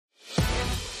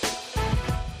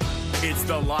It's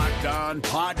the Locked On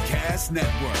Podcast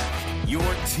Network, your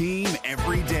team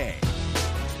every day.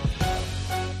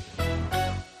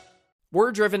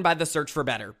 We're driven by the search for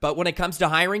better, but when it comes to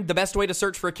hiring, the best way to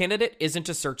search for a candidate isn't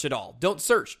to search at all. Don't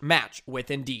search, match with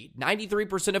Indeed.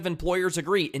 93% of employers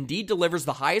agree Indeed delivers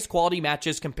the highest quality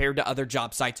matches compared to other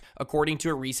job sites, according to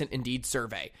a recent Indeed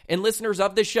survey. And listeners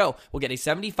of this show will get a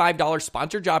 $75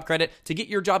 sponsored job credit to get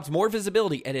your jobs more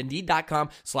visibility at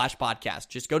Indeed.com/podcast.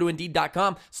 Just go to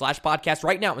Indeed.com/podcast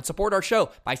right now and support our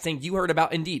show by saying you heard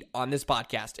about Indeed on this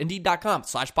podcast.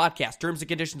 Indeed.com/podcast. Terms and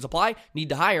conditions apply. Need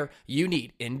to hire? You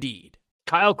need Indeed.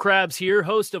 Kyle Krabs here,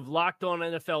 host of Locked On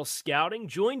NFL Scouting.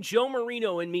 Join Joe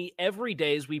Marino and me every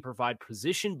day as we provide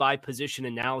position-by-position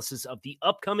analysis of the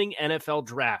upcoming NFL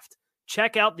Draft.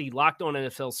 Check out the Locked On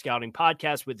NFL Scouting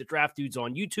podcast with the Draft Dudes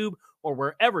on YouTube or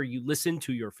wherever you listen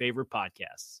to your favorite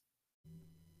podcasts.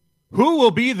 Who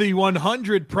will be the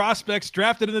 100 prospects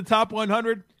drafted in the top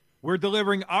 100? We're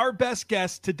delivering our best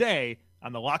guess today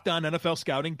on the Locked On NFL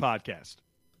Scouting podcast.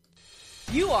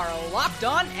 You are Locked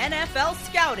On NFL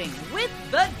Scouting with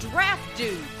the Draft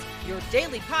Dudes, your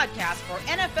daily podcast for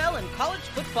NFL and college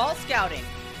football scouting.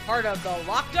 Part of the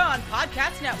Locked On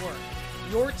Podcast Network,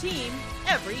 your team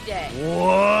every day.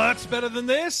 What's better than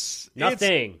this?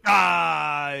 Nothing. It's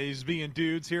guys being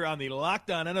dudes here on the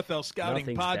Locked On NFL Scouting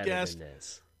Nothing's podcast. better than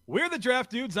this. We're the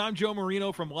Draft Dudes. I'm Joe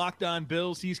Marino from Locked On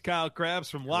Bills. He's Kyle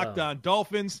Krabs from Locked On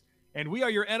Dolphins. And we are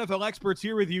your NFL experts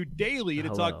here with you daily to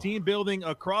talk team building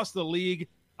across the league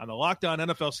on the Locked On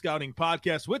NFL Scouting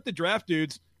podcast with the Draft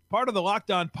Dudes, part of the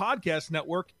Locked On Podcast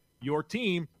Network, your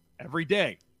team every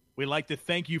day. We'd like to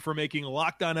thank you for making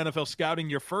Locked On NFL Scouting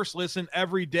your first listen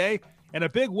every day. And a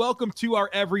big welcome to our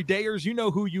everydayers. You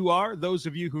know who you are. Those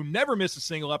of you who never miss a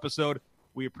single episode,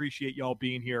 we appreciate y'all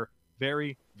being here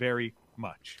very, very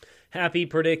much. Happy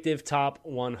Predictive Top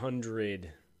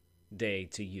 100 Day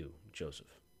to you, Joseph.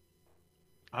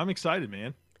 I'm excited,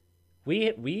 man. We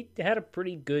had a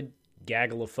pretty good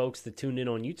gaggle of folks that tuned in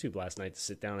on YouTube last night to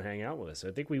sit down and hang out with us.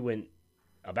 I think we went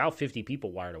about 50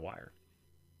 people wire to wire.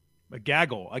 A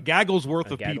gaggle's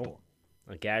worth of people.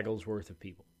 A gaggle's worth of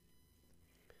people.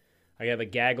 I have a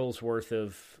gaggle's worth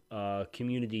of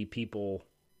community people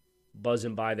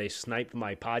buzzing by. They sniped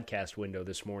my podcast window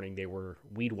this morning. They were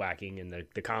weed whacking in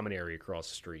the common area across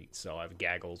the street. So I have a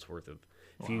gaggle's worth of.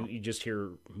 If you just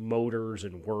hear motors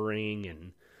and whirring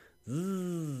and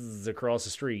zzz across the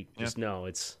street, just know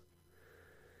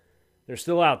they're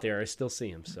still out there. I still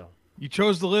see them. So you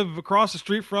chose to live across the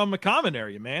street from a common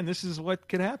area, man. This is what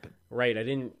could happen. Right.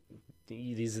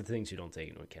 These are the things you don't take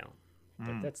into account.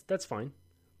 But that's fine.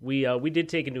 We did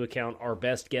take into account our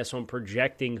best guess on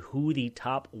projecting who the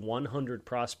top 100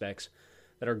 prospects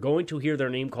that are going to hear their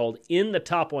name called in the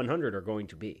top 100 are going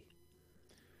to be.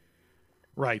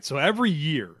 Right. So every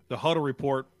year, the Huddle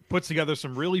Report puts together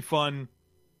some really fun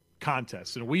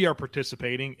contests, and we are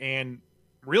participating. And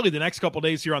really, the next couple of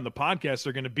days here on the podcast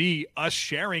are going to be us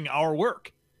sharing our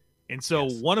work. And so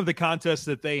one of the contests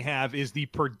that they have is the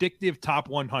Predictive Top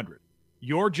 100.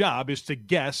 Your job is to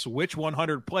guess which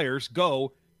 100 players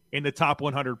go in the top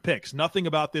 100 picks. Nothing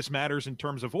about this matters in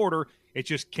terms of order. It's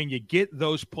just, can you get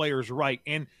those players right?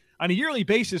 And on a yearly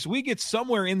basis, we get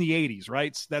somewhere in the 80s,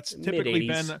 right? That's typically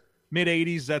been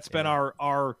mid-80s. That's been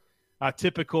our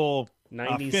typical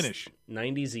 90s, finish.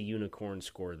 90's a unicorn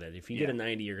score that if you get a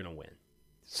 90, you're going to win.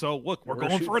 So, look, we're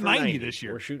going for a 90 this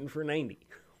year. We're shooting for 90.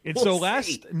 And so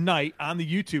last night on the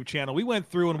YouTube channel, we went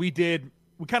through and we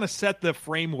kind of set the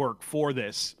framework for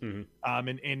this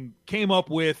and came up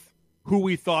with who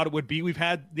we thought it would be. We've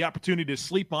had the opportunity to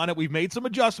sleep on it. We've made some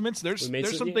adjustments. There's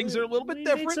some things that are a little bit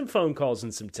different. Made some phone calls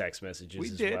and some text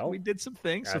messages as well. We did some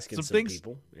things. Asking some things.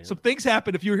 People. Yeah. Some things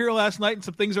happened. If you were here last night and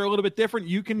some things are a little bit different,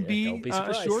 you can be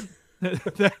assured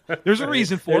there's a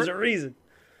reason for it. There's a reason.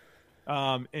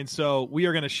 And so we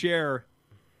are going to share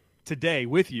today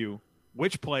with you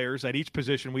which players at each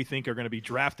position we think are going to be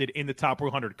drafted in the top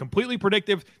 100. Completely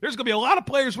predictive. There's going to be a lot of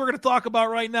players we're going to talk about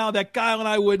right now that Kyle and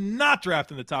I would not draft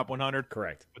in the top 100.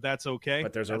 Correct. But that's okay.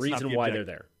 But there's a reason why they're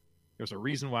there. There's a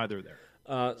reason why they're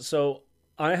there. So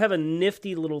I have a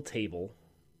nifty little table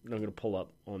that I'm going to pull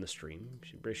up on the stream.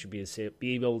 Should be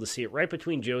able to see it right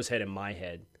between Joe's head and my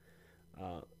head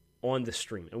on the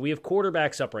stream. And we have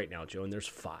quarterbacks up right now, Joe, and there's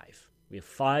 5. We have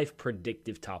 5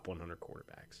 predictive top 100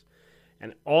 quarterbacks.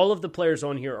 And all of the players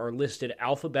on here are listed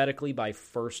alphabetically by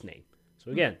first name. So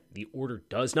again, the order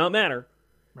does not matter.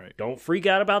 Right. Don't freak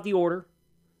out about the order.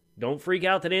 Don't freak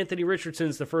out that Anthony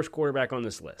Richardson's the first quarterback on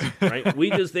this list. Right? We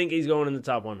just think he's going in the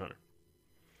top 100.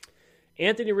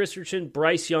 Anthony Richardson,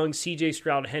 Bryce Young, C.J.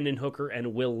 Stroud, Hendon Hooker,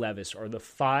 and Will Levis are the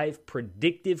 5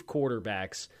 predictive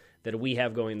quarterbacks that we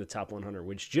have going in the top 100,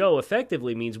 which, Joe,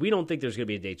 effectively means we don't think there's going to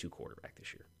be a day 2 quarterback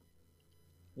this year.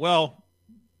 Well,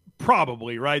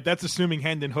 probably, right? That's assuming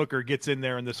Hendon Hooker gets in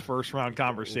there in this first-round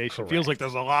conversation. Correct. Feels like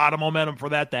there's a lot of momentum for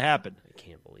that to happen. I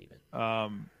can't believe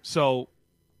it. So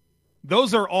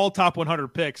those are all top 100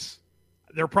 picks.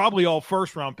 They're probably all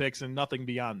first-round picks and nothing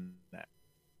beyond that.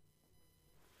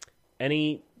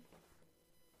 Any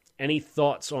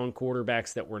thoughts on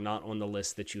quarterbacks that were not on the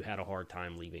list that you had a hard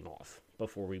time leaving off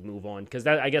before we move on? Because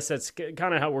I guess that's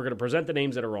kind of how we're going to present the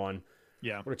names that are on.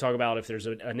 Yeah. We're going to talk about if there's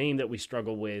a name that we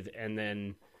struggle with, and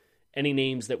then any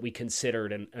names that we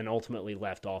considered and ultimately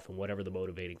left off, and whatever the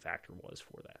motivating factor was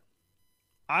for that.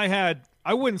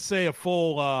 I wouldn't say a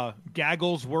full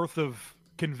gaggle's worth of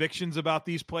convictions about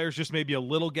these players, just maybe a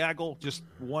little gaggle, just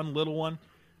one little one.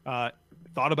 Thought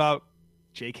about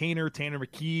Jake Haener, Tanner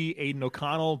McKee, Aiden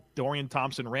O'Connell, Dorian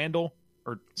Thompson-Randall,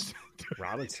 or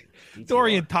Robinson.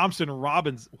 Dorian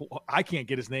Thompson-Robbins. I can't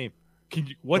get his name.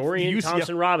 Dorian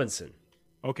Thompson-Robinson.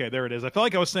 Okay, there it is. I felt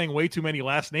like I was saying way too many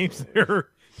last names there.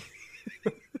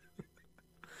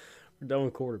 We're done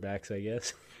with quarterbacks, I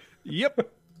guess.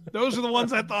 Yep. Those are the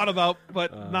ones I thought about,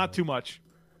 but not too much.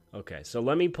 Okay, so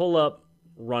let me pull up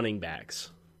running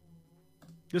backs.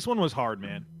 This one was hard,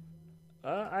 man.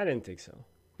 I didn't think so.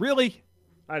 Really?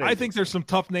 I think so. there's some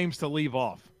tough names to leave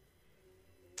off.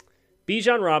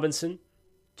 Bijan Robinson,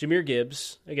 Jahmyr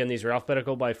Gibbs. Again, these are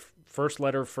alphabetical by first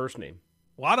letter of first name.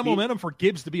 A lot of momentum for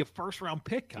Gibbs to be a first-round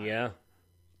pick. Kyle. Yeah.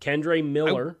 Kendre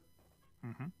Miller.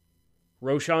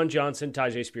 Roshan Johnson,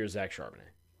 Tajay Spears, Zach Charbonnet.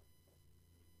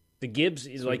 The Gibbs,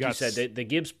 like you said, the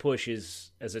Gibbs push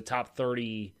is as a top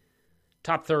 30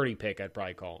 pick, I'd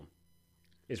probably call him,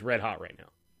 is red hot right now.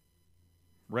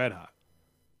 Red hot.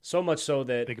 So much so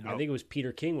that I think it was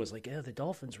Peter King was like, yeah, the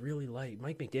Dolphins really like,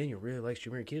 Mike McDaniel really likes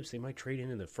Jahmyr Gibbs. They might trade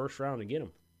in the first round and get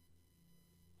him.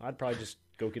 I'd probably just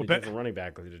go get a different running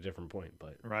back at a different point.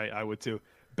 But right, I would too.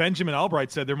 Benjamin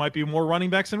Albright said there might be more running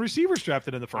backs and receivers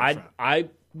drafted in the first round. I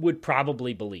would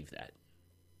probably believe that.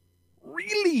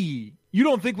 Really? You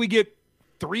don't think we get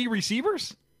 3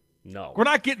 receivers? No. We're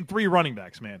not getting 3 running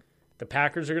backs, man. The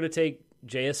Packers are going to take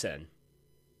JSN.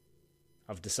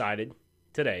 I've decided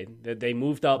today that they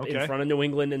moved up in front of New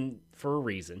England and for a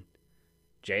reason.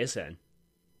 JSN.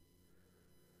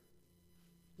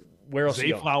 Where else?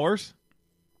 Zay Flowers.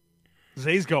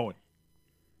 Zay's going.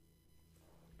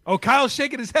 Oh, Kyle's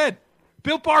shaking his head.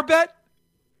 Bill Barbett?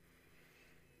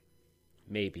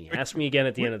 Maybe. Ask me again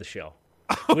at the end of the show.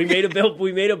 Okay.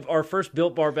 We made our first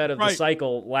Built Bar bet of the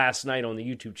cycle last night on the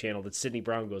YouTube channel that Sidney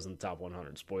Brown goes in the top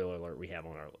 100. Spoiler alert, we have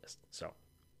on our list. So,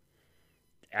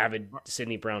 avid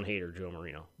Sidney Brown hater, Joe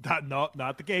Marino.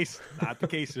 Not the case. Not the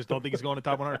case. Just don't think he's going to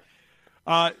top 100.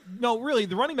 No, really,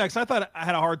 the running backs, I thought I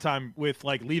had a hard time with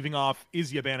like leaving off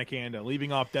Izzy Abanikanda,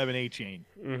 leaving off Devin A-Chain,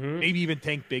 maybe even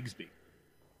Tank Bigsby.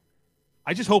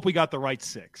 I just hope we got the right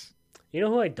 6. You know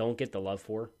who I don't get the love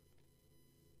for?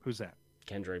 Who's that?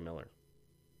 Kendre Miller.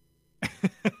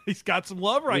 He's got some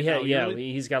love right now. Yeah,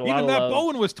 he's got a lot of love. Even Matt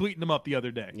Bowen was tweeting him up the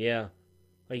other day. Yeah.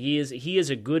 Like he is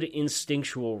a good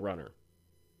instinctual runner.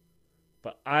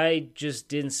 But I just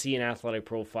didn't see an athletic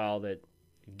profile that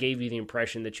gave you the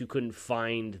impression that you couldn't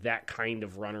find that kind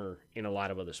of runner in a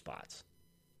lot of other spots.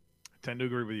 I tend to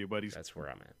agree with you, but that's where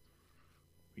I'm at.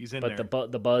 He's in there.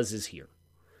 But the buzz is here.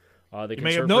 You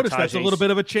may have noticed that's a little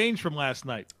bit of a change from last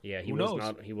night. Yeah, he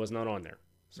was not on there.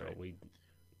 So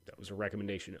that was a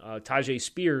recommendation. Tajay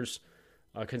Spears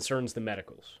concerns the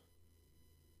medicals.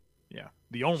 Yeah,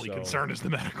 the only concern is the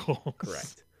medicals.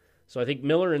 Correct. So I think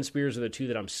Miller and Spears are the 2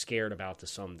 that I'm scared about to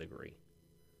some degree.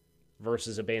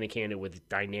 Versus Abanikanda with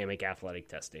dynamic athletic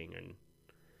testing, and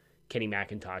Kenny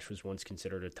McIntosh was once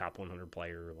considered a top 100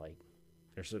 player. Like,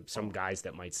 there's some guys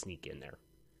that might sneak in there.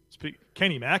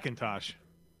 Kenny McIntosh,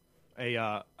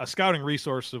 a scouting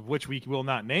resource of which we will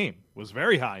not name, was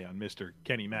very high on Mr.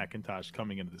 Kenny McIntosh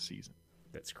coming into the season.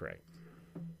 That's correct.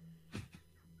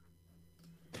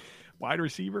 Wide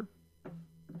receiver.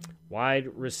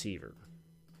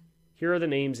 Here are the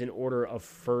names in order of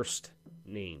first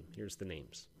name. Here's the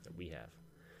names that we have.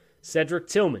 Cedric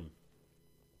Tillman,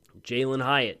 Jalen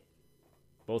Hyatt,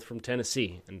 both from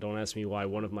Tennessee. And don't ask me why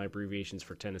one of my abbreviations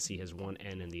for Tennessee has 1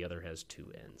 N and the other has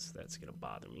 2 N's. That's going to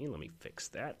bother me. Let me fix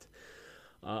that.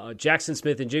 Jackson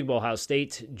Smith and Jigba, Ohio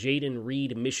State. Jaden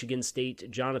Reed, Michigan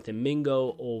State. Jonathan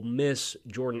Mingo, Ole Miss.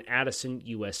 Jordan Addison,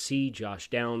 USC.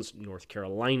 Josh Downs, North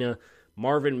Carolina.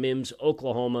 Marvin Mims,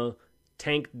 Oklahoma.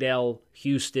 Tank Dell,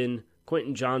 Houston.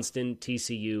 Quentin Johnston,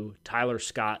 TCU. Tyler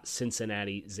Scott,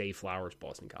 Cincinnati. Zay Flowers,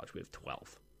 Boston College. We have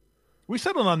 12. We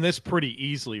settled on this pretty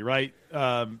easily, right?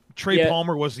 Trey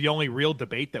Palmer was the only real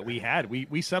debate that we had.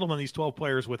 We settled on these 12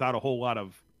 players without a whole lot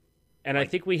of. And I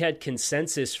think we had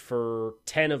consensus for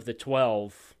 10 of the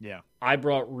 12. Yeah. I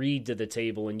brought Reed to the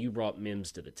table, and you brought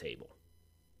Mims to the table.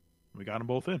 We got them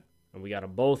both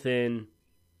in.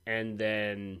 And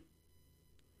then,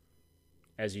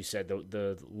 as you said,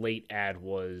 the late ad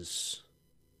was.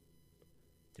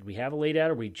 Did we have a late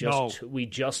ad, or we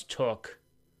just took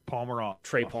Palmer off?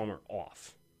 Trey Palmer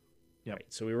off. Yep. Right.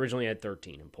 So we originally had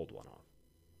 13 and pulled one off.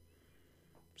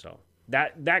 So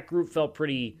that group felt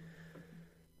pretty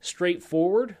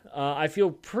straightforward. I feel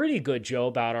pretty good, Joe,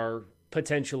 about our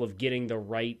potential of getting the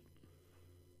right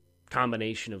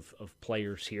combination of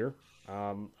players here.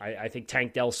 I think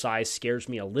Tank Dell's size scares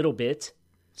me a little bit.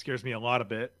 Scares me a lot a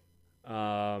bit.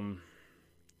 Jaden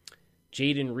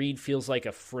Reed feels like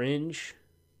a fringe.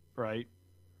 Right.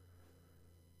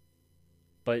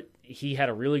 But he had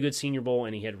a really good Senior Bowl,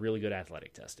 and he had really good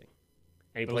athletic testing.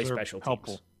 And he plays special teams.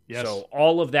 Helpful. Yes. So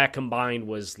all of that combined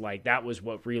was that was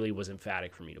what really was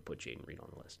emphatic for me to put Jaden Reed on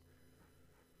the list.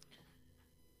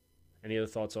 Any other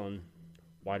thoughts on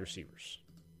wide receivers?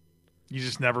 You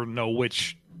just never know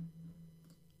which.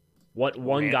 What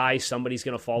one guy somebody's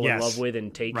going to fall in love with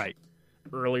and take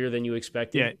earlier than you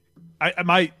expected? Yeah.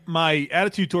 My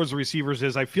attitude towards the receivers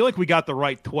is I feel like we got the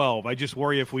right 12. I just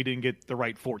worry if we didn't get the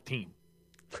right 14.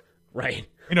 Right.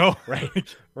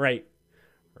 Right.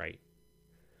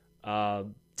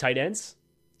 Tight ends?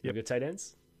 Yep. Good tight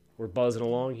ends? We're buzzing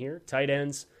along here. Tight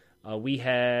ends. We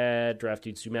had, Draft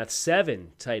Dudes Do Math,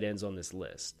 7 tight ends on this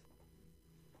list.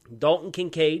 Dalton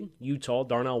Kincaid, Utah.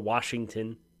 Darnell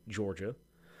Washington, Georgia.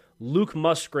 Luke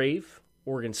Musgrave,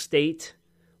 Oregon State.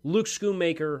 Luke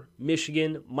Schoonmaker,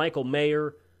 Michigan. Michael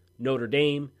Mayer, Notre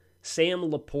Dame. Sam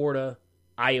Laporta,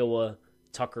 Iowa.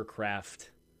 Tucker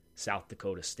Kraft, South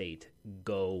Dakota State.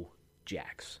 Go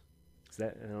Jacks. I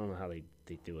don't know how they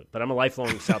do it, but I'm a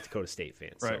lifelong South Dakota State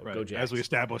fan. So right. Go Jacks. As we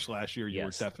established last year, you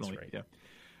were definitely right. Yeah.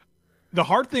 The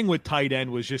hard thing with tight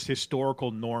end was just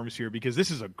historical norms here, because this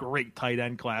is a great tight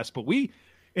end class, but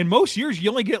in most years, you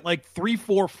only get like 3,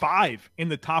 4, 5 in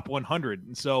the top 100.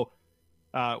 And so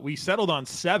we settled on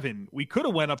 7. We could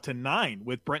have went up to 9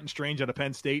 with Brenton Strange out of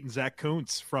Penn State and Zach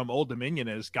Kuntz from Old Dominion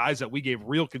as guys that we gave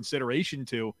real consideration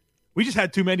to. We just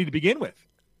had too many to begin with.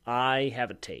 I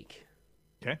have a take.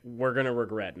 Okay. We're going to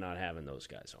regret not having those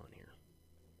guys on here.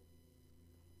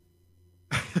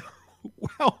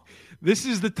 Well, this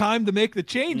is the time to make the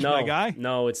change, my guy.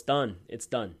 No, it's done. It's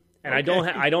done. And Okay.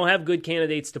 I don't have good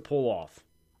candidates to pull off.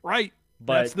 Right.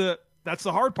 But that's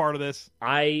the hard part of this.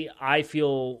 I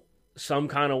feel some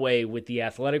kind of way with the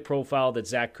athletic profile that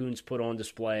Zach Kuntz put on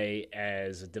display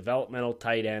as a developmental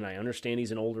tight end. I understand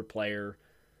he's an older player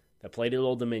that played at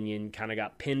Old Dominion, kind of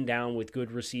got pinned down with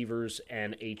good receivers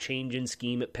and a change in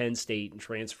scheme at Penn State and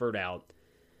transferred out.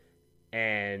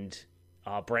 And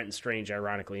Brenton Strange,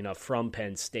 ironically enough, from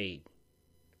Penn State,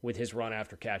 with his run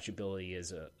after catch ability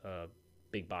as a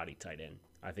big body tight end.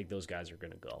 I think those guys are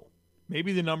going to go.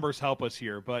 Maybe the numbers help us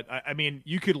here, but I mean,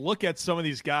 you could look at some of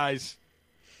these guys.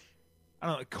 I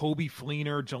don't know, Kobe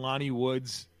Fleener, Jelani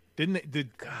Woods.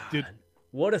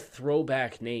 What a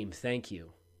throwback name! Thank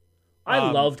you.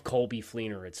 I loved Colby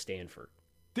Fleener at Stanford.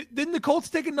 Didn't the Colts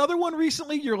take another one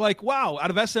recently? You're like, wow, out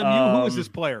of SMU, who is this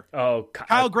player? Oh,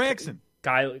 Kyle Granson.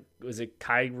 Was it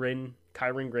Kyron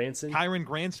Granson? Kyron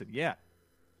Granson, yeah.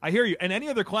 I hear you. And any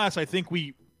other class, I think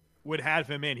we would have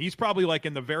him in. He's probably like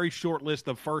in the very short list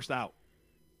of first out.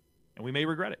 And we may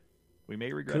regret it.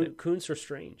 it. Kuntz or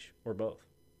Strange, or both.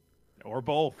 Or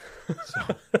both.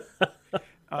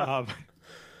 All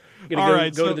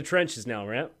right, go to the trenches now,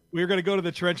 right? We're going to go to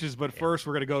the trenches, but first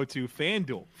we're going to go to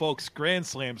FanDuel. Folks, grand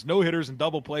slams, no-hitters, and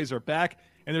double plays are back,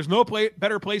 and there's no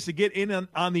better place to get in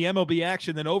on the MLB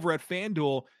action than over at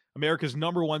FanDuel, America's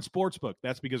 #1 sportsbook.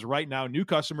 That's because right now new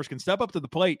customers can step up to the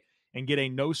plate and get a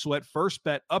no-sweat first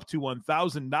bet up to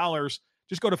 $1,000.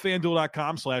 Just go to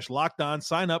FanDuel.com/lockedon,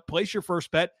 sign up, place your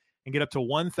first bet, and get up to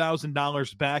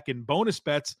 $1,000 back in bonus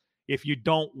bets if you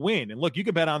don't win. And look, you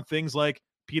can bet on things like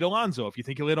Pete Alonso, if you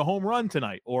think he'll hit a home run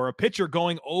tonight, or a pitcher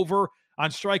going over on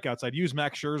strikeouts. I'd use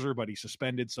Max Scherzer, but he's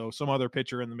suspended, so some other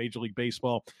pitcher in the Major League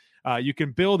Baseball. You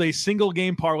can build a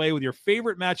single-game parlay with your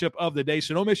favorite matchup of the day,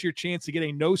 so don't miss your chance to get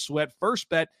a no-sweat first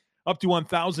bet up to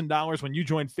 $1,000 when you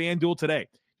join FanDuel today.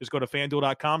 Just go to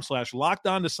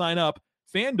FanDuel.com/lockedon to sign up.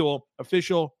 FanDuel,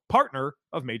 official partner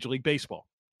of Major League Baseball.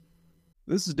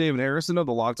 This is David Harrison of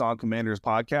the Locked On Commanders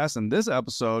podcast, and this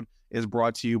episode is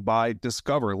brought to you by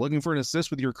Discover. Looking for an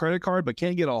assist with your credit card but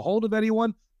can't get a hold of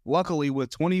anyone? Luckily, with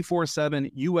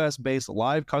 24/7 U.S.-based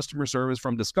live customer service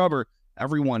from Discover,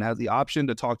 Everyone has the option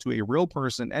to talk to a real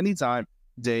person anytime,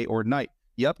 day or night.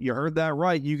 Yep, you heard that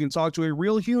right. You can talk to a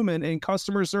real human in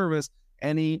customer service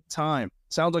anytime.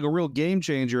 Sounds like a real game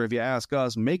changer if you ask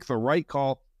us. Make the right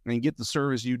call and get the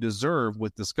service you deserve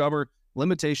with Discover.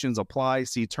 Limitations apply.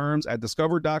 See terms at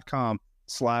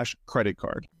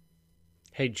discover.com/creditcard.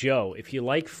 Hey, Joe, if you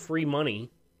like free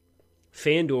money,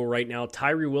 FanDuel right now,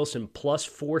 Tyree Wilson plus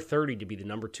 430 to be the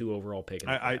number 2 overall pick in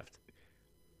the draft.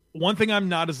 One thing I'm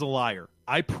not is a liar.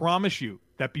 I promise you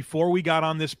that before we got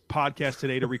on this podcast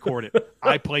today to record it,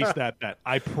 I placed that bet.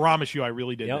 I promise you I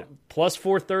really did that. Plus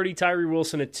 430, Tyree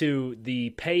Wilson at 2.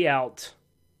 The payout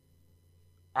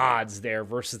odds there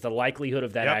versus the likelihood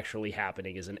of that actually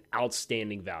happening is an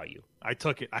outstanding value. I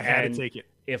took it. I had to take it.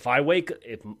 If I wake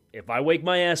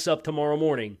my ass up tomorrow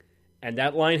morning and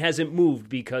that line hasn't moved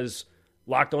because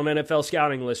Locked On NFL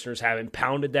Scouting listeners haven't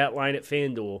pounded that line at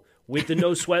FanDuel with the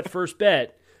no sweat first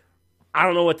bet, I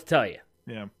don't know what to tell you.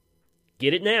 Yeah.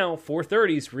 Get it now.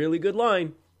 430 is really good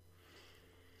line.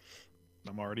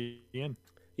 I'm already in.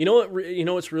 You know what? You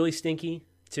know what's really stinky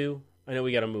too? I know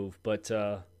we got to move, but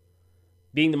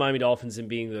being the Miami Dolphins and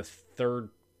being the 3rd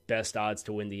best odds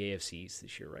to win the AFCs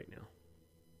this year right now.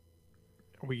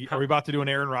 Are we about to do an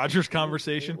Aaron Rodgers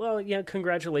conversation? Well, yeah,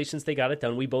 congratulations. They got it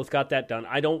done. We both got that done.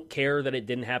 I don't care that it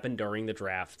didn't happen during the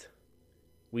draft.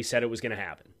 We said it was going to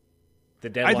happen. The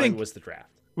deadline was the draft.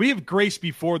 We have grace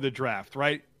before the draft,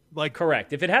 right? Like,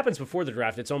 correct. If it happens before the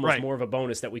draft, it's almost more of a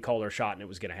bonus that we called our shot and it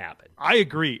was going to happen. I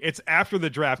agree. It's after the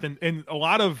draft. And a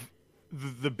lot of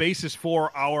the basis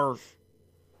for our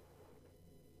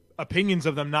opinions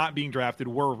of them not being drafted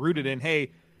were rooted in, hey,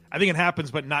 I think it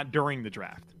happens, but not during the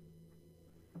draft.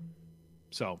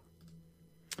 So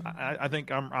I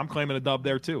think I'm claiming a dub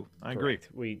there too. I agree.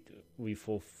 We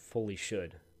fully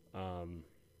should. Yeah,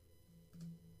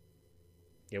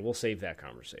 we'll save that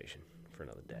conversation for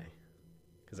another day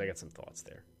because I got some thoughts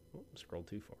there. Oh, scrolled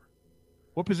too far.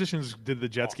 What positions did the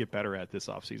Jets get better at this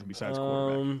offseason besides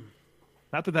quarterback?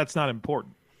 Not that that's not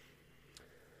important.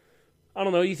 I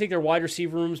don't know. You think their wide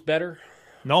receiver room's better?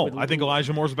 No, I think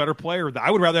Elijah Moore's a better player.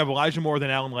 I would rather have Elijah Moore than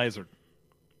Alan Lazard.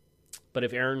 But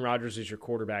if Aaron Rodgers is your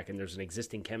quarterback and there's an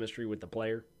existing chemistry with the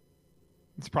player,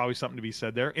 it's probably something to be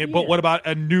said there. But what about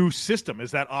a new system?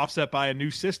 Is that offset by a new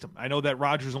system? I know that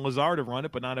Rodgers and Lazard have run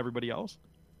it, but not everybody else.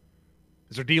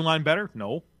 Is their D-line better?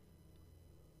 No.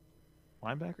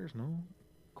 Linebackers? No.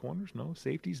 Corners? No.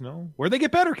 Safeties? No. Where'd they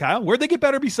get better, Kyle? Where'd they get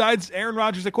better besides Aaron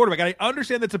Rodgers at quarterback? I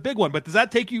understand that's a big one, but does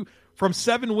that take you from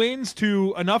 7 wins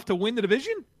to enough to win the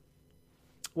division?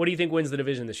 What do you think wins the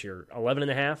division this year?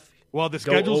 11.5? Well, the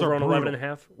schedules are on brutal.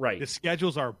 11.5? Right. The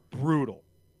schedules are brutal.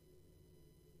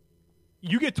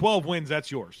 You get 12 wins,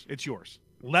 that's yours. It's yours.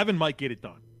 11 might get it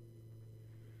done.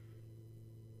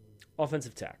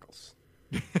 Offensive tackles.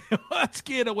 Let's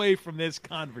get away from this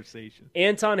conversation.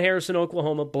 Anton Harrison,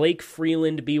 Oklahoma. Blake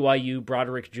Freeland, BYU.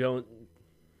 Broderick Jones.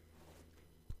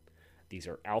 These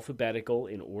are alphabetical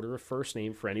in order of first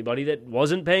name for anybody that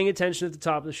wasn't paying attention at the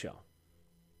top of the show.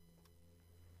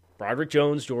 Broderick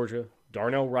Jones, Georgia.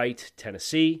 Darnell Wright,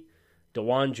 Tennessee.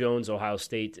 DeJuan Jones, Ohio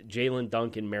State. Jalen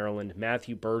Duncan, Maryland.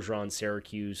 Matthew Bergeron,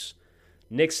 Syracuse.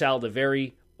 Nick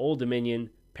Saldiveri, Old Dominion.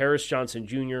 Paris Johnson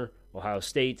Jr., Ohio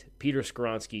State. Peter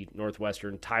Skoronski,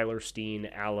 Northwestern. Tyler Steen,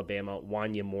 Alabama.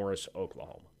 Wanya Morris,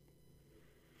 Oklahoma.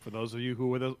 For those of you who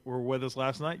were with us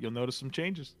last night, you'll notice some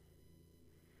changes.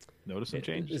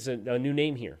 It's a new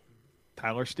name here.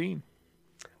 Tyler Steen.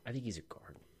 I think he's a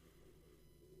guard.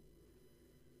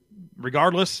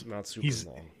 Regardless, not super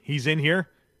long. He's in here.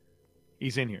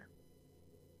 He's in here.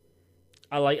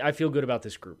 I feel good about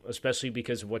this group, especially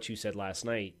because of what you said last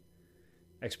night.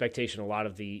 Expectation, a lot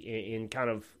of in kind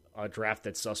of a draft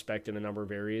that's suspect in a number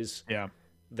of areas. Yeah,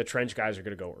 the trench guys are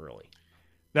going to go early.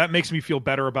 That makes me feel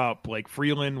better about Blake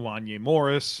Freeland, Wanya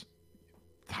Morris,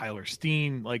 Tyler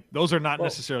Steen. Like, those are not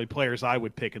necessarily players I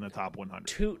would pick in the top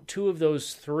 100. Two of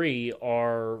those 3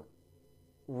 are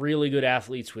really good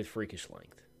athletes with freakish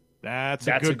length. That's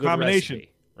a good combination,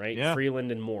 recipe, right? Yeah.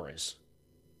 Freeland and Morris.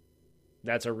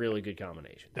 That's a really good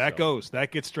combination. That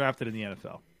gets drafted in the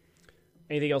NFL.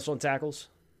 Anything else on tackles?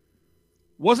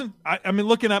 I mean,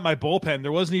 looking at my bullpen,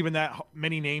 there wasn't even that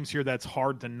many names here that's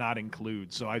hard to not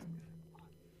include. So what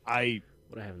do I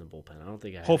have in the bullpen? I don't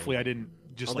think I. Hopefully, I didn't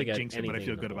just jinx it, but I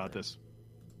feel good about this.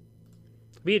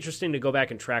 It'd be interesting to go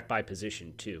back and track by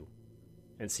position too,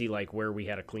 and see where we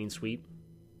had a clean sweep.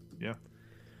 Yeah.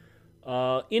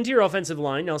 Interior offensive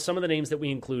line. Now, some of the names that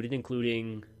we included,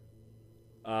 including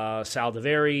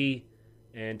Saldiveri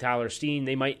and Tyler Steen,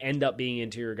 they might end up being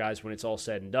interior guys when it's all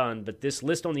said and done. But this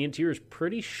list on the interior is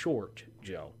pretty short,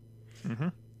 Joe. Mm-hmm.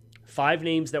 5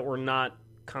 names that were not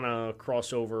kind of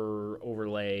crossover,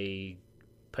 overlay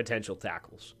potential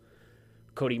tackles.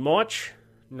 Cody Mauch,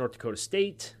 North Dakota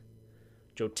State.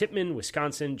 Joe Tippmann,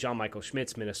 Wisconsin. John Michael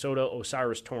Schmitz, Minnesota.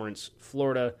 Osiris Torrance,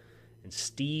 Florida. And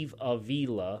Steve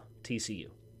Avila, TCU.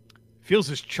 Feels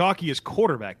as chalky as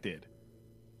quarterback did.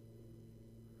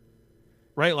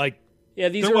 Right? Like, yeah,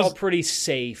 these are all pretty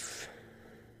safe.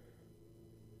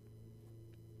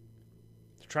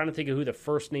 I'm trying to think of who the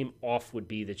first name off would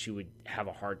be that you would have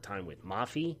a hard time with.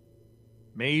 Mafi?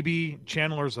 Maybe.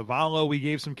 Chandler Zavala, we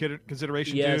gave some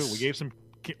consideration Yes. to. We gave some.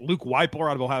 Luke Weippler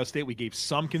out of Ohio State, we gave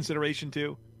some consideration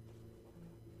to.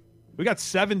 We got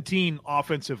 17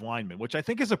 offensive linemen, which I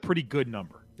think is a pretty good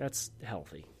number. That's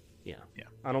healthy. Yeah. Yeah.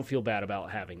 I don't feel bad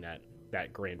about having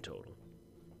that grand total.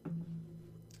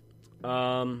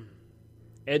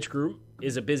 Edge group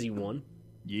is a busy one.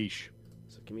 Yeesh.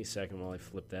 So give me a second while I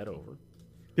flip that over.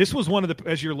 This was one of the,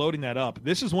 as you're loading that up,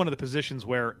 this is one of the positions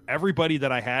where everybody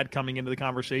that I had coming into the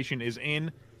conversation is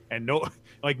in, and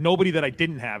nobody that I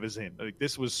didn't have is in. Like,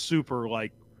 this was super,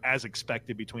 like, as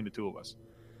expected between the two of us.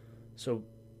 So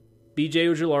BJ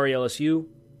Ojulari, LSU,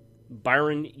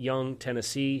 Byron Young,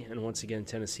 Tennessee, and once again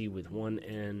Tennessee with one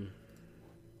N.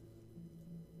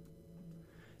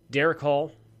 Derek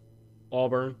Hall,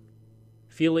 Auburn,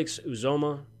 Felix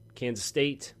Uzoma, Kansas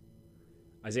State,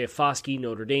 Isaiah Foskey,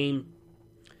 Notre Dame,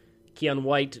 Keon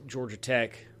White, Georgia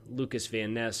Tech, Lucas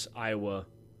Van Ness, Iowa,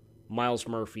 Miles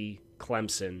Murphy,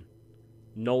 Clemson,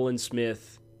 Nolan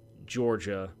Smith,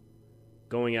 Georgia,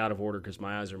 going out of order because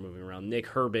my eyes are moving around, Nick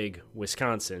Herbig,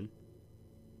 Wisconsin,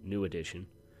 new addition,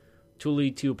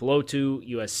 Tuli Tuipulotu,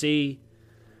 USC,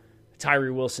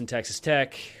 Tyree Wilson, Texas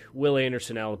Tech, Will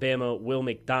Anderson, Alabama, Will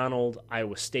McDonald,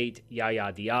 Iowa State,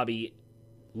 Yaya Diaby,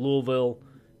 Louisville,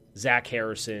 Zach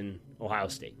Harrison, Ohio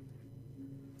State.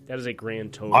 That is a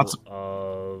grand total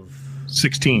of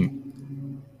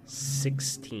 16.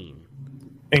 16.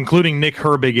 Including Nick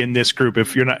Herbig in this group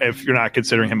if you're not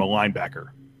considering him a linebacker.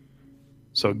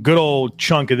 So good old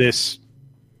chunk of this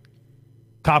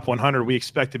top 100 we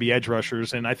expect to be edge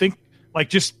rushers. And I think, like,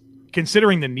 just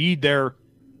considering the need there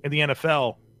in the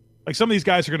NFL, like, some of these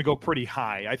guys are going to go pretty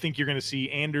high. I think you're going to see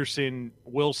Anderson,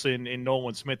 Wilson, and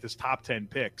Nolan Smith as top 10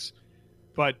 picks.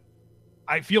 But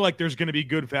I feel like there's going to be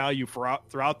good value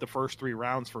throughout the first three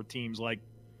rounds for teams. Like,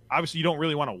 obviously you don't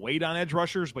really want to wait on edge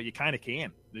rushers, but you kind of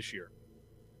can this year.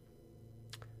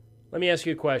 Let me ask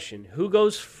you a question. Who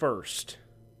goes first?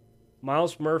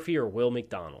 Miles Murphy or Will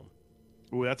McDonald?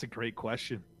 Ooh, that's a great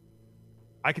question.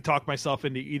 I could talk myself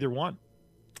into either one.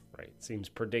 Right. Seems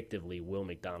predictively Will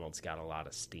McDonald's got a lot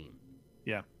of steam.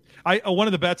 Yeah. One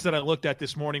of the bets that I looked at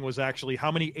this morning was actually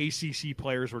how many ACC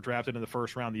players were drafted in the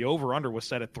first round. The over-under was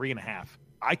set at 3.5.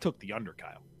 I took the under,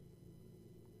 Kyle.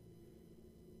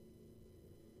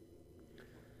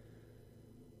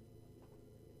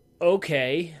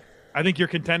 Okay. I think your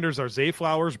contenders are Zay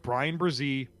Flowers, Brian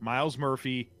Brzee, Miles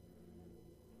Murphy,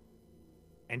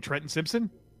 and Trenton Simpson.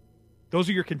 Those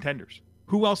are your contenders.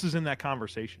 Who else is in that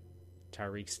conversation?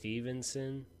 Tyreek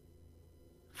Stevenson.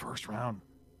 First round.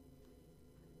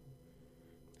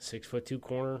 6'2"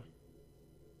 corner.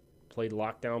 Played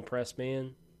lockdown press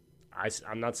man.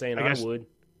 I'm not saying I I guess would.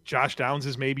 Josh Downs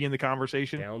is maybe in the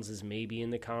conversation. Downs is maybe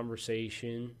in the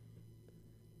conversation.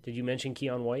 Did you mention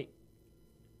Keon White?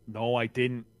 No, I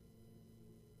didn't.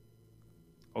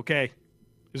 Okay.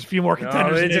 There's a few more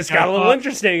contenders. No, it just got a little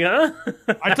interesting, huh?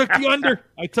 I took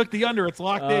the under. It's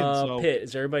locked in. So. Pitt.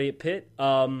 Is everybody at Pitt?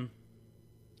 Kalijah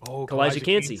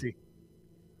Cansey.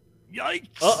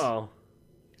 Yikes. Uh-oh.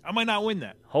 I might not win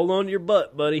that. Hold on to your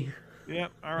butt, buddy. Yeah.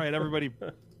 All right, everybody.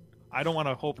 I don't want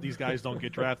to hope these guys don't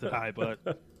get drafted high, but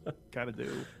kind of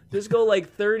do. Just go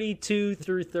like 32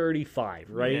 through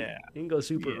 35, right? Yeah. You can go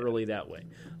super early that way.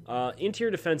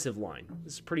 Interior defensive line.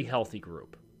 This is a pretty healthy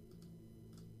group.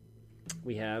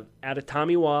 We have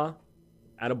Adetomiwa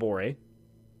Adebare,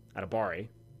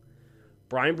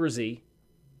 Brian Brzee,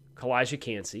 Kalijah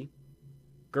Cansey,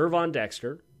 Gervon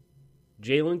Dexter,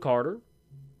 Jalen Carter,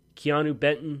 Keanu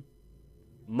Benton,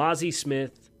 Mozzie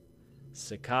Smith,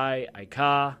 Siaki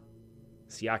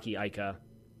Ika,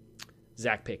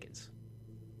 Zach Pickens.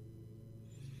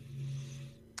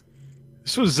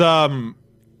 This was a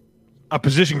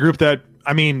position group that,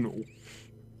 I mean,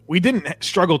 we didn't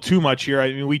struggle too much here.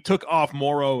 I mean, we took off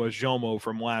Moro Ajomo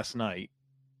from last night,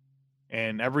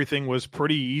 and everything was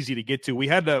pretty easy to get to. We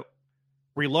had to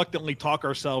reluctantly talk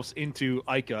ourselves into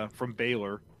Ika from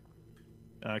Baylor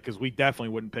because we definitely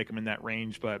wouldn't pick him in that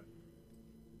range. But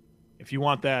if you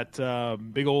want that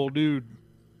big old dude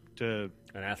to...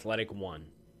 An athletic one.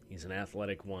 He's an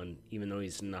athletic one, even though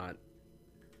he's not...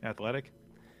 Athletic?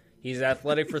 He's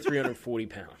athletic for 340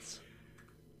 pounds.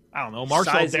 I don't know.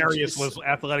 Marcel Size Darius was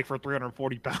athletic for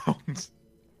 340 pounds.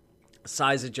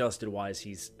 Size adjusted wise,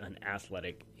 he's an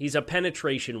athletic. He's a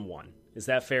penetration 1. Is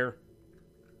that fair?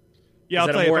 Yeah, I'll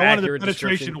that a tell you. If more I wanted the accurate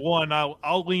penetration description? 1,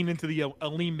 I'll lean into the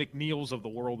Aleem McNeils of the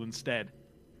world instead.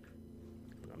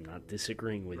 I'm not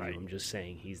disagreeing with Right. you. I'm just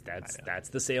saying that's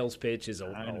the sales pitch is I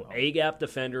a know. A-gap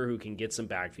defender who can get some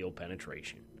backfield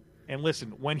penetration. And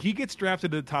listen, when he gets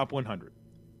drafted to the top 100,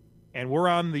 and we're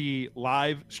on the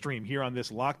live stream here on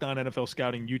this Locked On NFL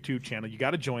Scouting YouTube channel, you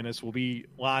got to join us. We'll be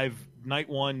live night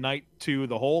 1, night 2,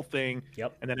 the whole thing.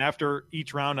 Yep. And then after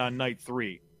each round on night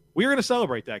 3, we're going to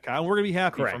celebrate that, Kyle. We're going to be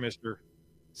happy Correct. for Mr.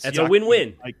 That's a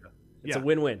win-win. It's Yeah. a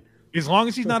win-win. As long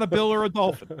as he's not a Bill or a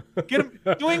Dolphin. Get him,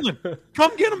 New England.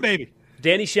 Come get him, baby.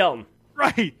 Danny Shelton.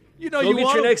 Right. You know, Go you get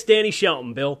want your him. next Danny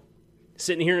Shelton, Bill.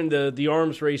 Sitting here in the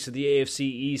arms race of the AFC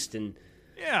East, and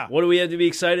Yeah. what do we have to be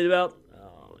excited about?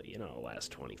 Oh,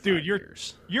 last 25 Dude,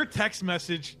 years. your text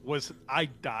message was, I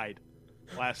died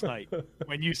last night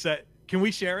when you said, can we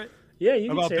share it? Yeah, you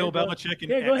can About say Bill it, go Belichick and-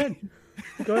 yeah, go ahead.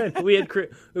 Go ahead. We had it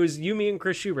was you, me, and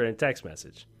Chris Schubert in a text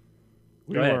message.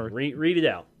 We Go were. ahead. Read it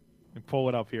out. And pull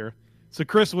it up here. So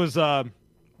Chris was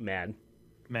Mad.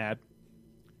 The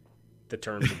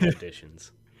terms and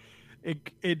conditions.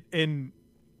 And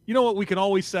you know what we can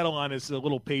always settle on is a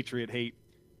little Patriot hate.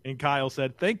 And Kyle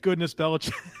said, thank goodness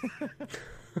Belichick.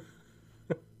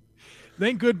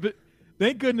 Thank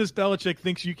goodness Belichick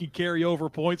thinks you can carry over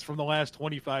points from the last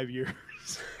 25 years.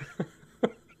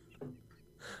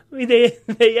 I mean,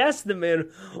 they asked the man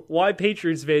why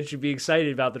Patriots fans should be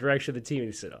excited about the direction of the team, and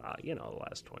he said, the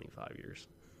last 25 years.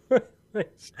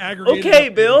 Aggregated Okay,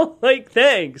 up. Bill.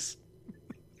 Thanks.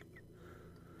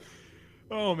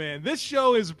 Oh, man. This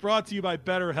show is brought to you by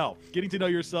BetterHelp. Getting to know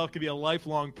yourself can be a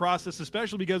lifelong process,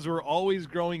 especially because we're always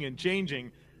growing and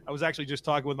changing. I was actually just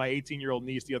talking with my 18-year-old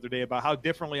niece the other day about how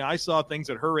differently I saw things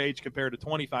at her age compared to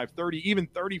 25, 30, even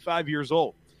 35 years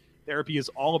old. Therapy is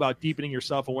all about deepening your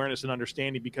self-awareness and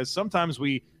understanding because sometimes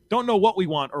we don't know what we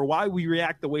want or why we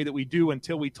react the way that we do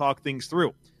until we talk things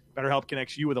through. BetterHelp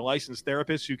connects you with a licensed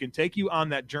therapist who can take you on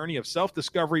that journey of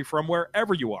self-discovery from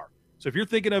wherever you are. So if you're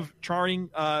thinking of trying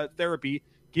therapy,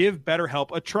 give BetterHelp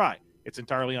a try. It's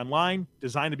entirely online,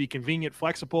 designed to be convenient,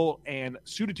 flexible, and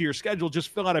suited to your schedule. Just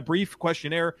fill out a brief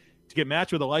questionnaire to get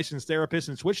matched with a licensed therapist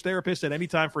and switch therapists at any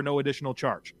time for no additional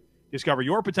charge. Discover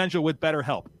your potential with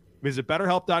BetterHelp. Visit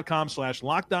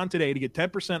BetterHelp.com/LockedOn today to get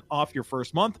 10% off your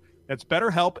first month. That's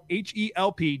BetterHelp,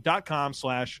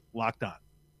 HELP.com/LockedOn.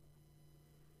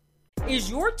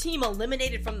 Is your team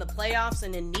eliminated from the playoffs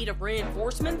and in need of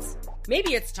reinforcements?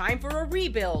 Maybe it's time for a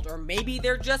rebuild, or maybe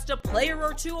they're just a player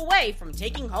or two away from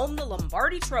taking home the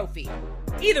Lombardi Trophy.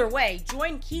 Either way,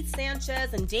 join Keith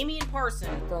Sanchez and Damian Parson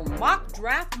for Mock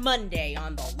Draft Monday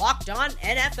on the Locked On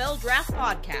NFL Draft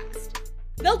Podcast.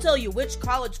 They'll tell you which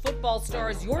college football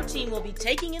stars your team will be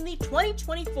taking in the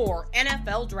 2024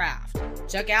 NFL Draft.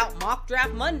 Check out Mock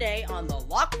Draft Monday on the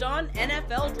Locked On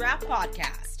NFL Draft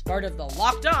Podcast, part of the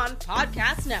Locked On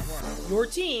Podcast Network. Your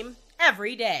team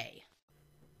every day.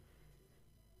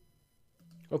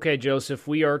 Okay, Joseph,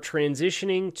 we are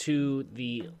transitioning to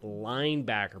the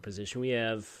linebacker position. We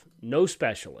have no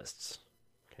specialists.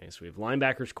 Okay, so we have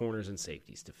linebackers, corners, and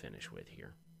safeties to finish with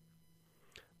here.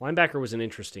 Linebacker was an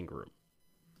interesting group.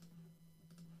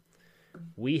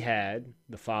 We had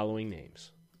the following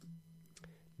names: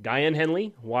 Diane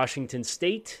Henley, Washington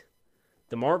State;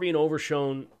 DeMarvion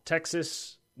Overshone,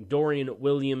 Texas; Dorian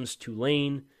Williams,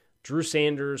 Tulane; Drew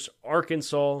Sanders,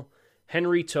 Arkansas;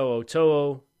 Henry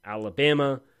To'o,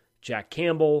 Alabama; Jack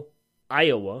Campbell,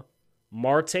 Iowa;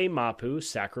 Marte Mapu,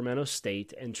 Sacramento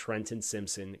State; and Trenton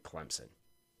Simpson, Clemson.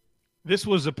 This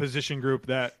was a position group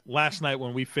that last night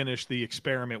when we finished the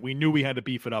experiment, we knew we had to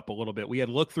beef it up a little bit. We had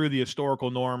looked through the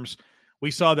historical norms. We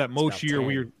saw that most year 10.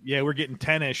 we're getting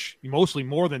 10-ish, mostly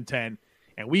more than 10,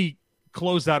 and we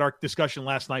closed out our discussion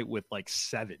last night with like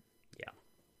 7. Yeah.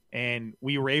 And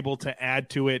we were able to add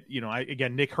to it.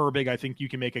 Again, Nick Herbig, I think you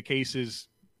can make a case is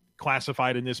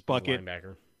classified in this bucket.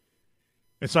 Linebacker.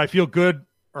 And so I feel good,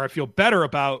 or I feel better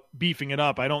about beefing it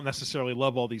up. I don't necessarily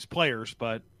love all these players,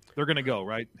 but they're going to go,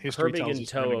 right? History Herbig tells and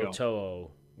us they're gonna go.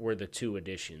 To'o were the two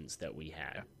additions that we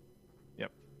had. Yeah.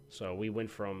 Yep. So we went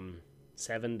from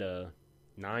 7 to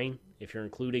 9, if you're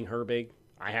including Herbig.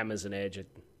 I have him as an edge at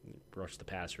rush the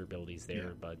passer abilities there, Yeah.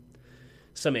 but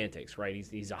semantics, right?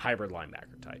 He's a hybrid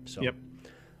linebacker type. So Yep.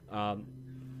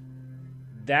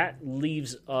 That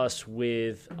leaves us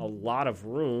with a lot of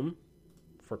room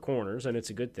for corners, and it's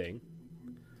a good thing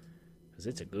because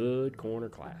it's a good corner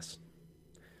class.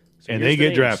 So And here's they the get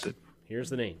names. drafted. Here's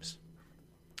the names.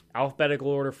 Alphabetical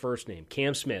order, first name: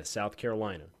 Cam Smith, South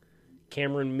Carolina;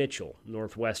 Cameron Mitchell,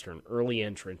 Northwestern, early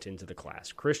entrant into the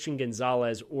class. Christian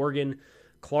Gonzalez, Oregon.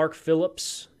 Clark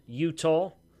Phillips,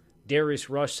 Utah. Darius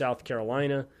Rush, South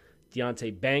Carolina.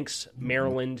 Deontay Banks,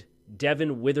 Maryland.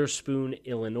 Devin Witherspoon,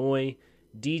 Illinois.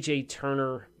 DJ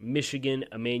Turner, Michigan.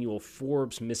 Emmanuel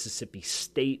Forbes, Mississippi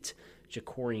State.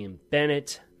 Jacorian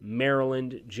Bennett,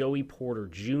 Maryland. Joey Porter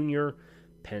Jr.,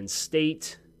 Penn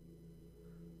State.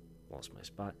 Lost my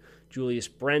spot. Julius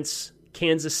Brents,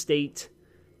 Kansas State.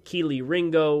 Keely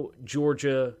Ringo,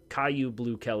 Georgia. Caillou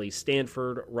Blue Kelly,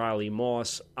 Stanford. Riley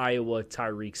Moss, Iowa.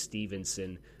 Tyreek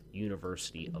Stevenson,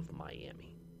 University of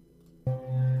Miami.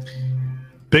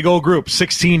 Big old group,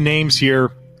 16 names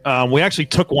here. We actually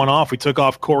took one off. We took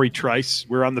off Corey Trice.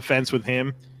 We're on the fence with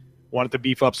him. Wanted to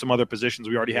beef up some other positions.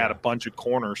 We already had a bunch of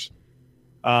corners.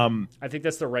 I think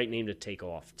that's the right name to take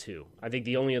off, too. I think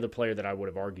the only other player that I would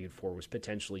have argued for was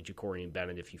potentially Jacorian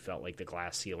Bennett if you felt like the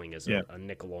glass ceiling as a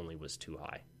nickel only was too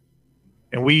high.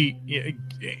 And we,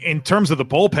 in terms of the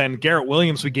bullpen, Garrett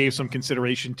Williams we gave some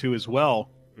consideration to as well.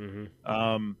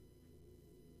 Mm-hmm.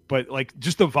 But like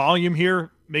just the volume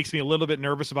here makes me a little bit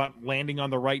nervous about landing on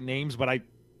the right names, but I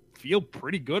feel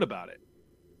pretty good about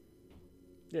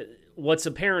it. What's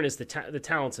apparent is the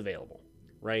talent's available,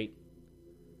 right?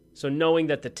 So knowing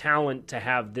that the talent to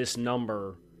have this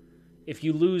number, if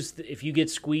you get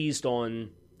squeezed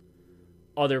on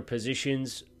other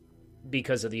positions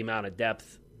because of the amount of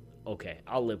depth, okay,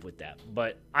 I'll live with that.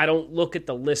 But I don't look at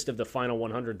the list of the final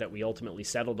 100 that we ultimately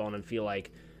settled on and feel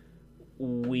like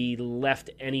we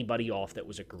left anybody off that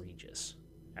was egregious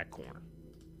at corner.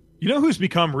 You know who's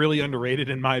become really underrated,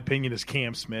 in my opinion, is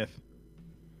Cam Smith.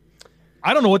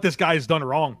 I don't know what this guy has done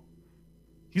wrong.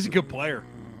 He's a good player.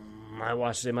 I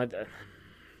watched him.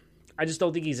 I just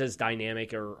don't think he's as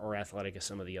dynamic or athletic as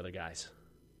some of the other guys.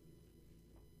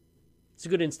 He's a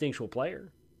good instinctual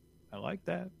player. I like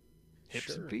that.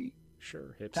 Hips and feet.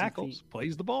 Sure, hips Tackles, and feet.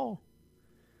 Plays the ball.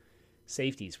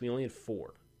 Safeties, we only had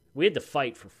 4. We had to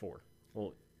fight for 4.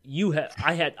 Well,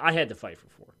 I had to fight for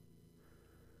 4.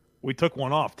 We took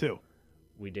one off, too.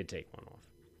 We did take one off.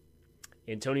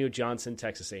 Antonio Johnson,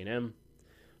 Texas A&M.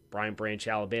 Brian Branch,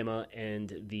 Alabama.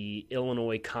 And the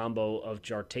Illinois combo of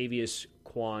Jartavius,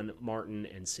 Quan Martin,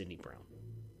 and Sidney Brown.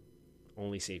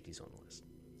 Only safeties on the list.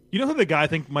 You know who the guy I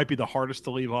think might be the hardest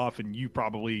to leave off, and you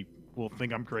probably will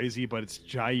think I'm crazy, but it's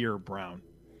Jair Brown.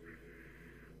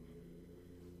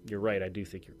 You're right. I do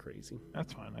think you're crazy.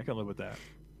 That's fine. I can live with that.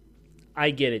 I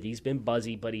get it. He's been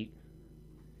buzzy, but he's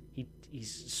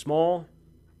small.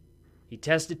 He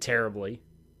tested terribly.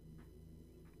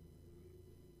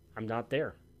 I'm not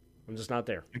there. I'm just not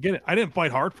there. I get it. I didn't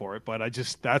fight hard for it, but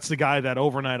that's the guy that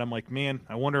overnight I'm like, man,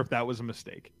 I wonder if that was a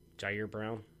mistake. Jair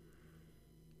Brown.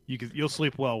 You'll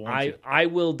sleep well, won't you? I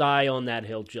will die on that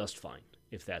hill just fine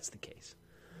if that's the case.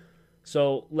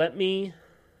 So let me,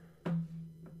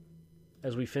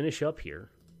 as we finish up here,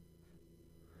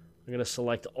 I'm going to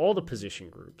select all the position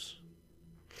groups,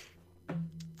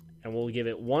 and we'll give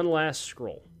it one last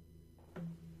scroll.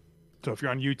 So if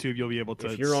you're on YouTube, you'll be able to see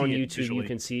it. If you're on YouTube, visually. you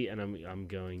can see, and I'm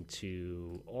going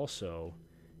to also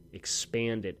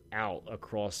expand it out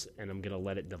across, and I'm going to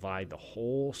let it divide the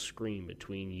whole screen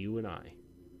between you and I.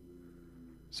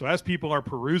 So as people are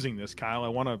perusing this, Kyle, I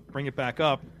want to bring it back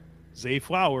up. Zay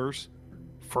Flowers,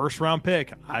 first-round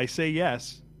pick. I say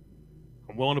yes.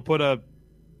 I'm willing to put a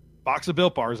box of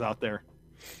Built Bars out there.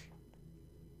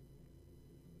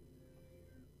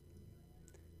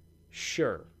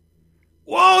 Sure.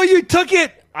 Whoa, you took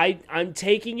it! I'm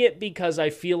taking it because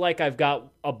I feel like I've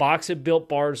got a box of Built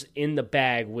Bars in the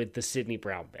bag with the Sidney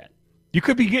Brown bet. You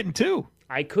could be getting 2.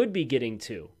 I could be getting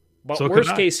 2. But So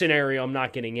worst case scenario, I'm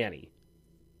not getting any.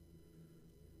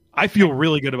 I feel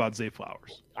really good about Zay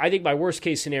Flowers. I think my worst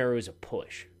case scenario is a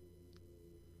push.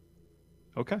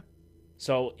 Okay.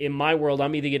 So in my world,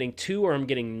 I'm either getting 2 or I'm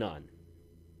getting none.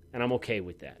 And I'm okay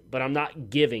with that. But I'm not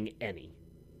giving any.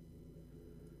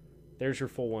 There's your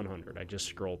full 100. I just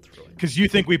scrolled through it. Because you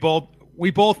think we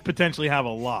both potentially have a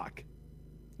lock.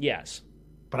 Yes.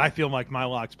 But I feel like my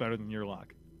lock's better than your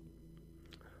lock.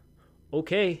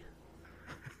 Okay.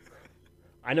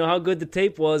 I know how good the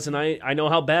tape was, and I know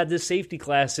how bad this safety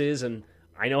class is, and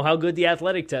I know how good the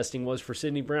athletic testing was for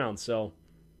Sidney Brown, so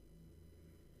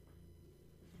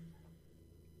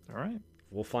all right.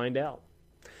 We'll find out.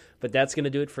 But that's going to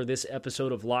do it for this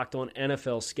episode of Locked On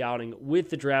NFL Scouting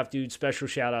with the Draft Dude. Special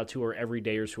shout-out to our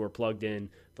everydayers who are plugged in,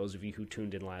 those of you who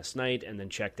tuned in last night and then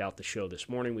checked out the show this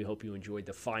morning. We hope you enjoyed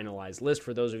the finalized list.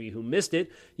 For those of you who missed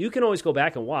it, you can always go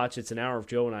back and watch. It's an hour of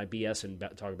Joe and I BS and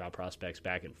talk about prospects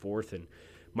back and forth, and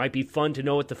might be fun to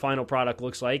know what the final product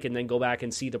looks like and then go back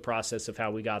and see the process of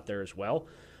how we got there as well.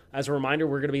 As a reminder,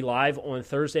 we're going to be live on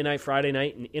Thursday night, Friday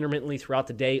night, and intermittently throughout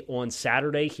the day on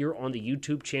Saturday here on the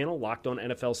YouTube channel, Locked On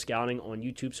NFL Scouting on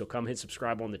YouTube. So come hit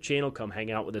subscribe on the channel. Come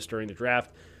hang out with us during the draft.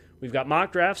 We've got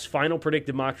mock drafts, final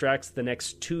predictive mock drafts the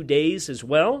next 2 days as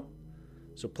well.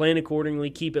 So plan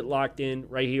accordingly. Keep it locked in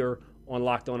right here on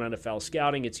Locked On NFL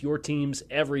Scouting. It's your teams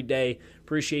every day.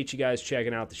 Appreciate you guys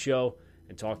checking out the show,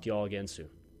 and talk to you all again soon.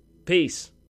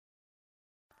 Peace.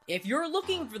 If you're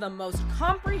looking for the most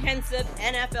comprehensive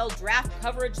NFL draft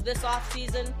coverage this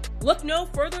offseason, look no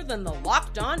further than the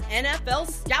Locked On NFL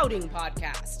Scouting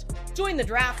Podcast. Join the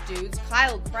draft dudes,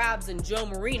 Kyle Krabs and Joe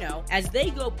Marino, as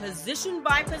they go position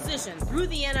by position through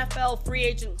the NFL free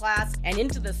agent class and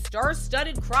into the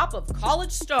star-studded crop of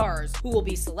college stars who will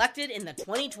be selected in the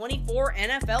 2024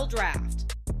 NFL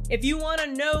Draft. If you want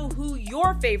to know who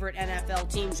your favorite NFL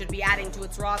team should be adding to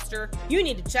its roster, you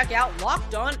need to check out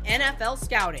Locked On NFL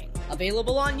Scouting,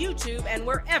 available on YouTube and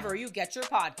wherever you get your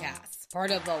podcasts.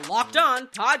 Part of the Locked On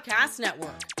Podcast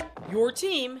Network, your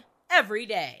team every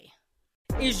day.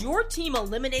 Is your team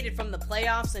eliminated from the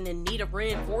playoffs and in need of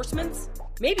reinforcements?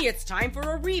 Maybe it's time for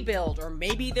a rebuild, or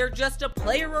maybe they're just a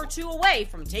player or two away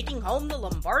from taking home the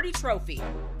Lombardi Trophy.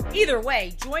 Either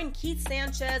way, join Keith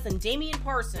Sanchez and Damian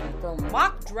Parson for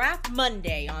Mock Draft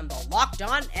Monday on the Locked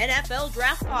On NFL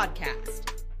Draft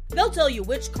Podcast. They'll tell you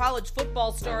which college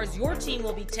football stars your team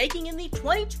will be taking in the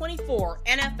 2024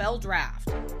 NFL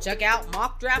Draft. Check out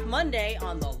Mock Draft Monday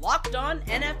on the Locked On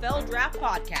NFL Draft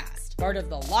Podcast, part of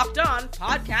the Locked On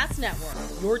Podcast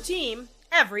Network, your team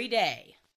every day.